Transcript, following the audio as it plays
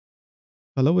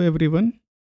Hello everyone,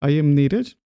 I am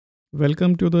Neeraj.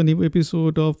 Welcome to the new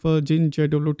episode of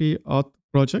Jwt Auth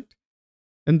project.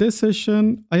 In this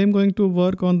session, I am going to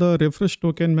work on the refresh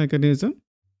token mechanism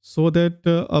so that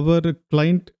our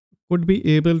client could be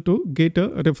able to get a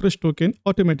refresh token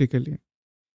automatically.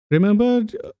 Remember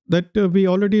that we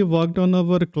already worked on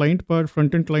our client part,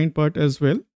 front-end client part as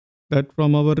well. That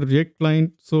from our React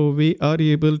client, so we are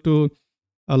able to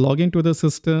log into the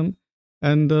system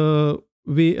and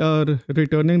we are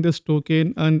returning this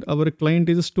token and our client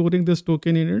is storing this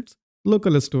token in its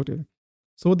local storage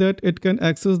so that it can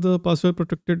access the password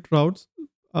protected routes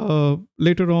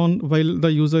later on while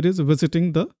the user is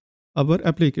visiting the our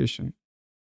application.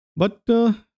 But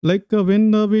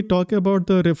when we talk about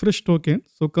the refresh token,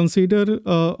 so consider,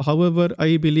 however,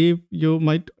 I believe you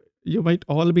might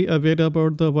all be aware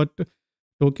about the what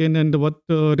token and what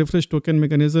refresh token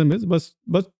mechanism is.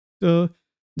 But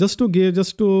just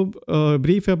to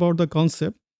brief about the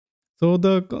concept. So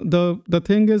the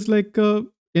thing is like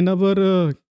in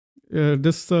our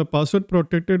this password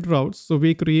protected routes. So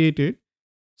we created.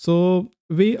 So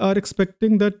we are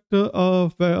expecting that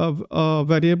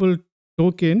variable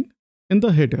token in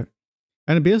the header.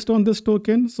 And based on this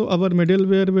token, so our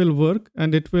middleware will work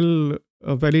and it will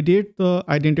validate the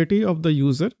identity of the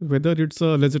user, whether it's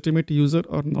a legitimate user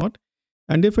or not.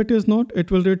 And if it is not, it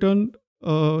will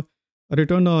uh,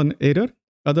 return an error.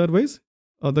 Otherwise,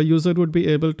 the user would be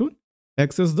able to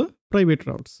access the private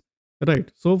routes.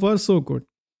 Right. So far, so good.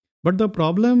 But the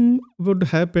problem would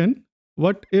happen.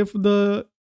 What if the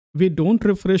we don't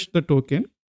refresh the token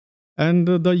and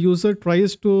the user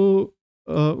tries to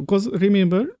because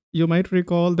remember, you might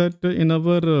recall that in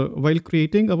our while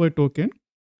creating our token,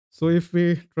 so if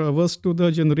we traverse to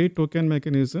the generate token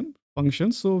mechanism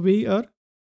function, so we are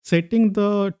setting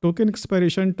the token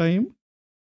expiration time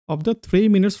of the 3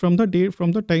 minutes from the date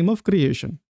from the time of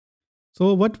creation.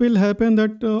 So what will happen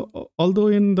that although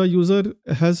in the user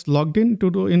has logged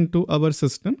into our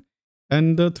system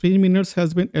and the 3 minutes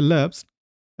has been elapsed,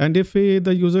 and if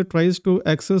the user tries to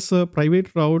access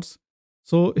private routes,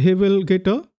 so he will get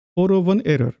a 401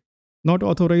 error, not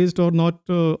authorized or not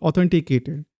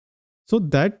authenticated. So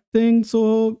that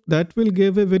will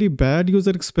give a very bad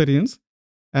user experience,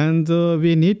 and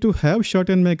we need to have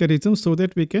shortened mechanisms so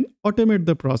that we can automate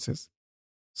the process,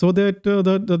 so that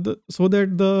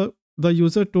the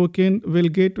user token will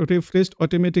get refreshed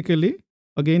automatically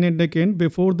again and again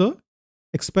before the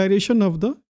expiration of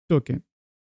the token.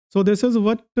 So this is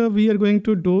what we are going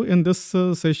to do in this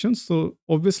session. So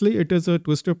obviously it is a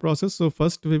two-step process. So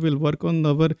first we will work on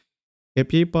our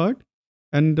API part,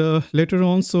 and later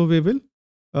on so we will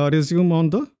resume on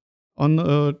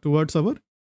towards our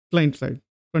client side,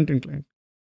 front end client.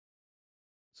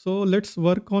 So let's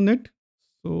work on it.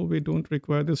 So we don't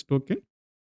require this token.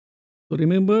 So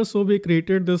remember, so we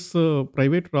created this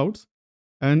private routes,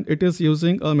 and it is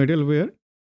using a middleware.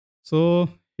 So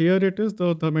here it is,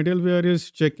 the middleware is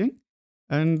checking,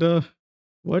 and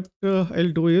what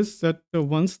I'll do is that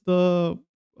once the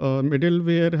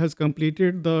middleware has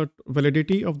completed the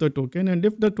validity of the token, and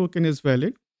if the token is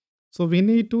valid, so we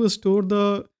need to store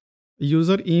the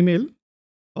user email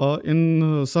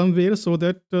in somewhere so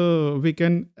that we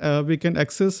can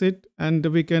access it and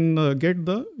we can get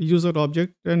the user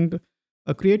object and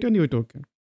create a new token.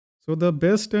 So the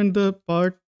best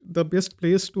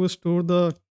place to store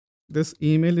the this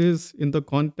email is in the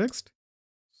context.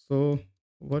 So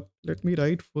what let me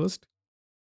write first.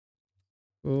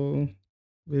 So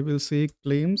we will say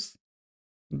claims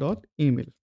dot email.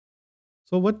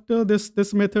 So what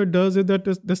this method does is that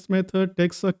this method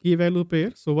takes a key value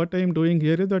pair. So what I am doing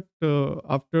here is that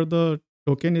after the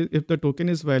token if the token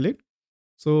is valid,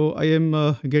 so I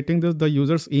am getting the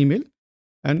user's email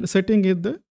and setting it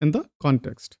in the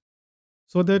context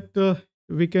so that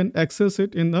we can access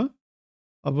it in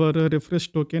our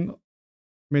refresh token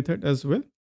method as well.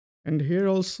 And here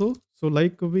also, so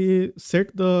like we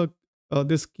set the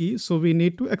this key, so we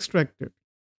need to extract it.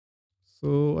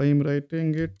 So I am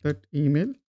writing it that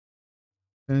email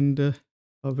and a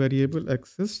variable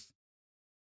access.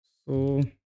 So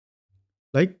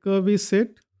like we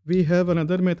said, we have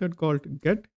another method called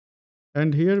get,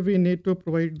 and here we need to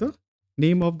provide the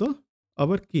name of the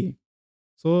our key.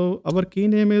 So our key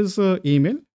name is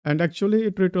email, and actually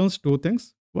it returns two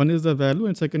things. One is the value,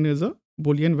 and second is a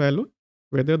boolean value,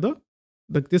 whether the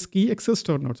this key exists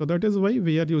or not. So that is why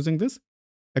we are using this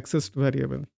exist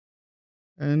variable,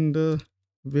 and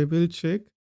we will check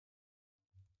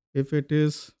if it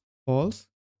is false.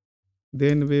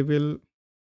 Then we will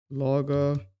log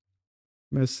a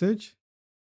message,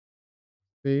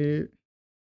 say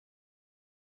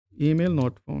email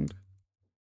not found,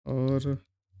 or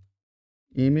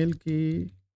email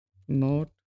key not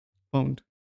found.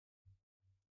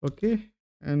 Okay,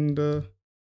 and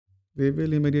we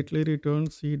will immediately return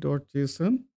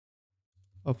c.json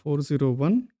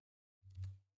 401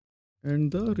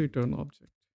 and the return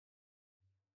object.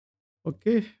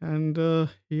 Okay, and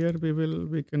here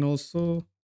we can also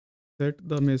set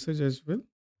the message as well,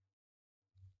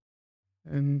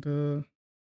 and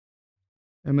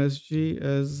msg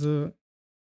as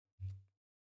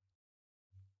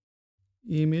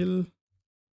email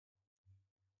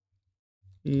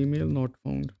not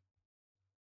found.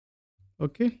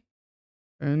 Okay,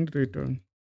 and return.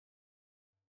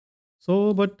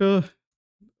 So but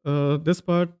this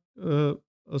part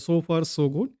so far so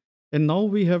good, and now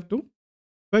we have to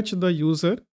fetch the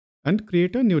user and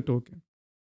create a new token.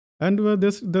 And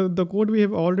the code we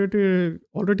have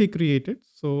already created.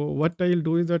 So what I'll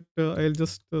do is that I'll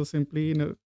just simply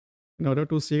in order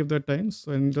to save the time,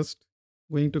 so I'm just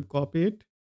going to copy it.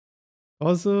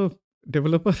 Also,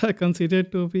 developer are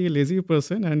considered to be a lazy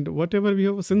person, and whatever we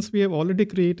have, since we have already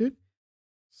created,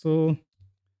 so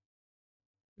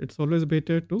it's always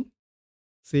better to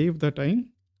save the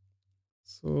time.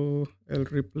 So I'll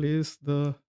replace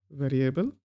the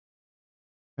variable,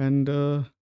 and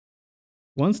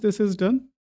once this is done,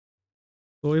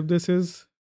 so if this is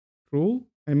true,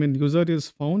 I mean user is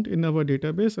found in our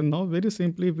database, and now very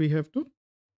simply we have to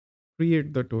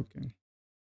create the token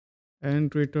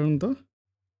and return the,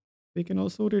 we can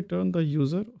also return the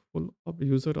user full of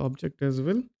user object as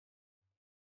well,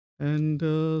 and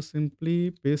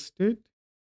simply paste it.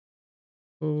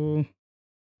 So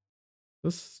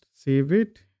just save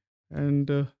it,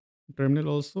 and terminal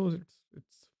also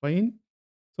it's fine.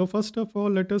 So first of all,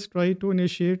 let us try to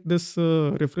initiate this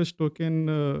refresh token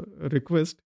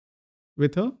request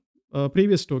with a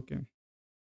previous token.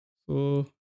 So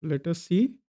let us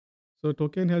see. So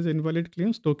token has invalid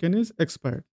claims, token is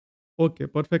expired. Okay,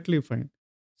 perfectly fine.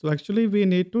 So actually we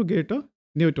need to get a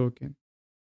new token.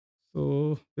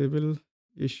 So we will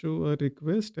issue a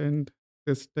request, and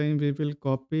this time we will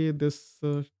copy this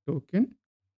token,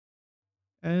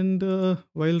 and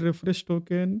while refresh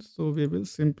token, so we will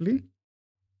simply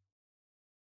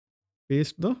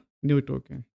paste the new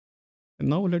token. And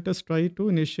now let us try to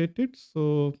initiate it.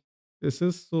 So this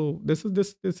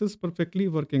is perfectly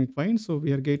working fine. So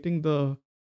we are getting the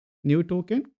new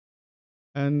token,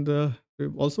 and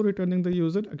we're also returning the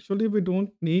user. Actually we don't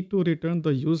need to return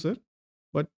the user,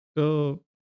 but uh,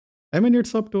 I mean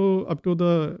it's up to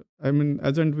the, I mean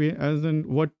as and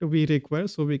what we require,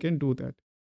 so we can do that.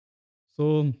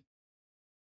 So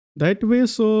that way,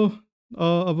 so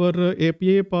our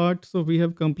API part, so we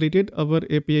have completed our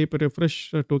API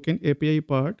refresh token API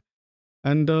part.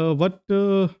 And what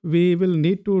we will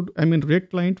need to, I mean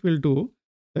React client will do,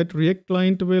 that React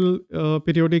client will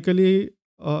periodically,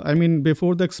 I mean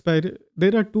before the expiry,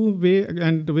 there are two way,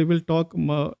 and we will talk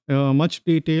much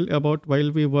detail about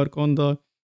while we work on the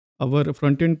our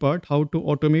front end part, how to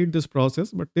automate this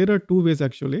process. But there are two ways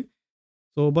actually.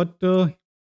 So but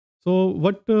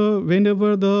what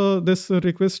whenever the this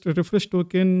request refresh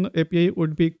token API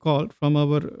would be called from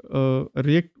our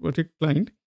React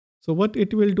client, so what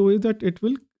it will do is that it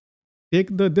will take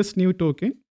this new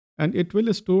token, and it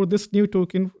will store this new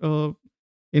token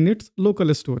in its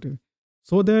local storage,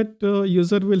 so that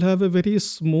user will have a very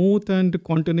smooth and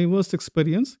continuous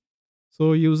experience.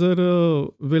 So user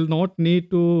will not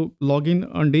need to log in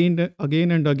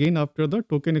again and again after the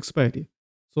token expiry.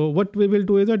 So what we will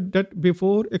do is that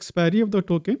before expiry of the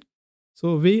token,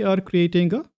 so we are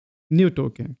creating a new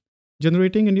token,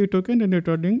 generating a new token and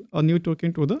returning a new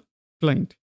token to the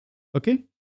client. Okay.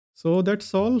 So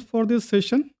that's all for this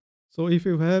session. So if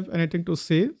you have anything to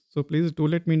say, so please do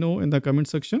let me know in the comment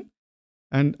section,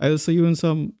 and I'll see you in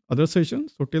some other session.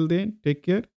 So till then, take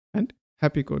care and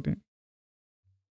happy coding.